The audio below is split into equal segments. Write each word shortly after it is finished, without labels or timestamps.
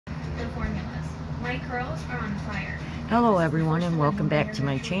My curls are on fire. Hello everyone and welcome back to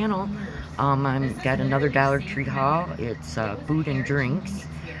my channel. I've got another Dollar Tree haul. It's food and drinks.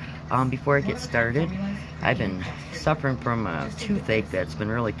 Before I get started, I've been suffering from a toothache that's been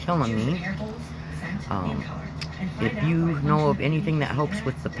really killing me. If you know of anything that helps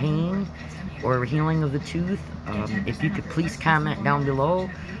with the pain or healing of the tooth, if you could please comment down below,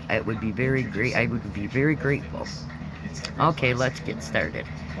 it would be very great. I would be very grateful. Okay, let's get started.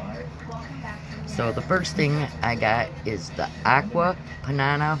 So the first thing I got is the Aqua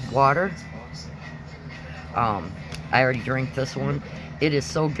Panana water. I already drank this one. It is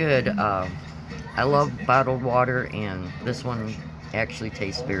so good. I love bottled water, and this one actually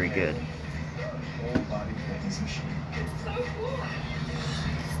tastes very good.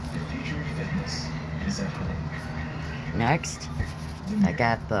 Next, I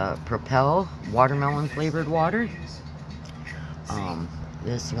got the Propel watermelon flavored water.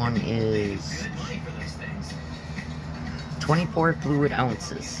 This one is 24 fluid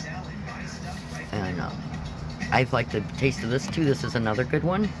ounces. And I like the taste of this too. This is another good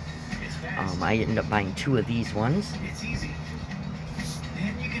one. I ended up buying 2 of these ones.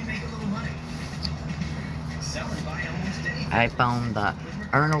 I found the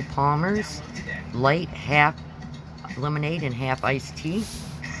Arnold Palmer's light half lemonade and half iced tea.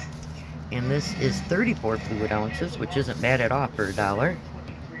 And this is 34 fluid ounces, which isn't bad at all for $1.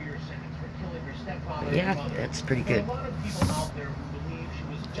 But yeah, that's pretty good.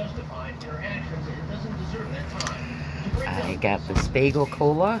 I got the Spago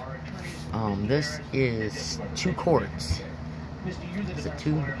Cola. This is 2 quarts. Is it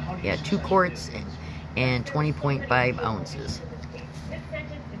 2? Yeah, 2 quarts and 20.5 ounces.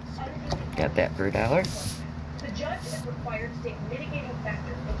 Got that for $1. The judge is required to take mitigating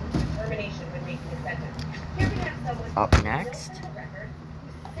factors into determination when making a sentence. Here we have someone Up next, who's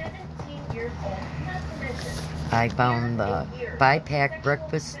 17 years old, not to mention. I found the 5-pack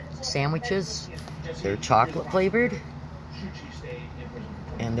breakfast sandwiches. They're chocolate flavored,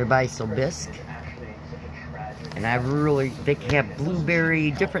 and they're by Sobisque. And they have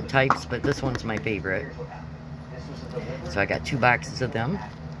blueberry, different types, but this one's my favorite. So I got 2 boxes of them.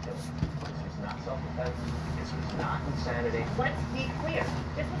 Let's be clear.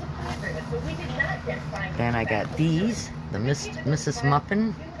 This was a plea agreement, so we did not get signed. Then I got these, the Mrs.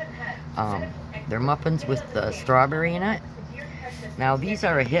 Muffin. They're muffins with the strawberry in it. Now these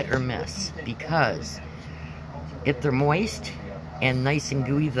are a hit or miss, because if they're moist and nice and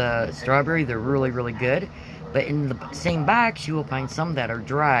gooey, the strawberry, they're really, really good. But in the same box, you will find some that are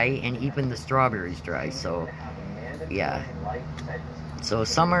dry, and even the strawberry's dry. So, yeah. So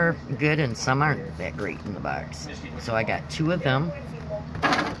some are good and some aren't that great in the box. So I got 2 of them.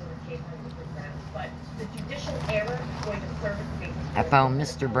 I found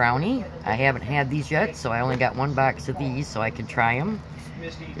Mr. Brownie. I haven't had these yet, so I only got 1 box of these so I can try them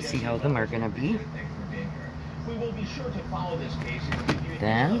to see how them are going to be.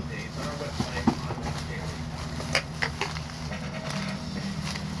 Then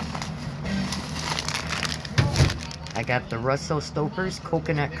I got the Russo Stouffer's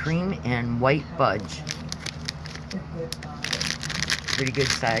coconut cream and white fudge. Pretty good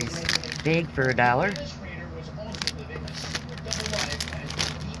size. Big for $1.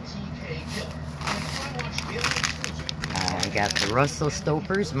 I got the Russo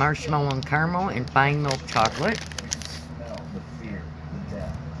Stouffer's marshmallow and caramel and fine milk chocolate.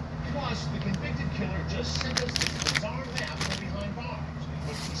 Plus, the convicted killer just sent us this bizarre map from behind bars.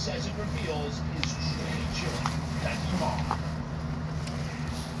 What he says it reveals is truly chilling. That's tomorrow.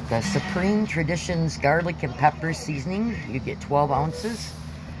 The Supreme Traditions garlic and pepper seasoning. You get 12 ounces.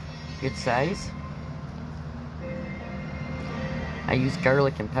 Good size. I use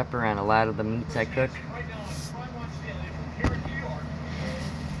garlic and pepper on a lot of the meats I cook.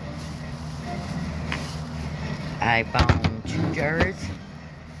 I found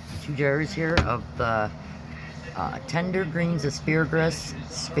 2 jars here of the Tender Greens Asparagus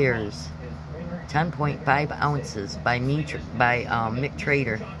Spears. 10.5 ounces by Mick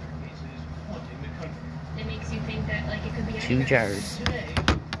Trader. It makes you think that like it could be 2 jars.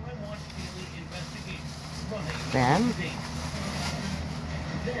 Then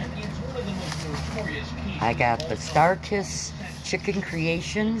I got the Starkiss Chicken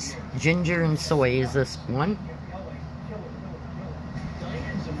Creations ginger and soy is this one.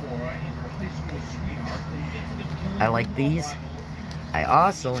 I like these. I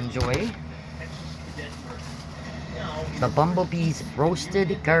also enjoy the Bumblebee's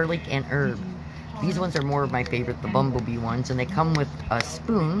roasted garlic and herb. These ones are more of my favorite, the Bumblebee ones, and they come with a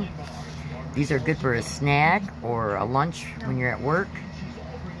spoon. These are good for a snack or a lunch when you're at work.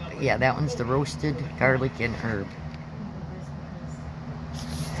 Yeah, that one's the roasted garlic and herb.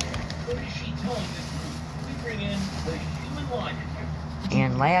 What is she telling this group? We bring in the human logic here.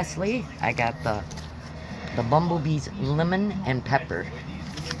 And lastly, I got the Bumblebee's lemon and pepper.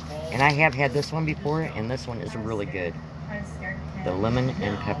 And I have had this one before, and this one is really good. The lemon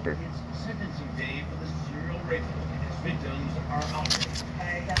and pepper. Sentencing day for the serial raper. His victims are outraged.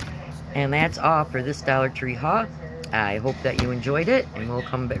 And that's all for this Dollar Tree haul. I hope that you enjoyed it, and we'll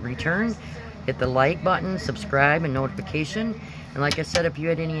come back return. Hit the like button, subscribe, and notification. And like I said, if you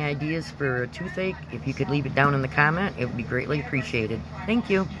had any ideas for a toothache, if you could leave it down in the comment, it would be greatly appreciated. Thank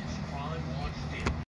you.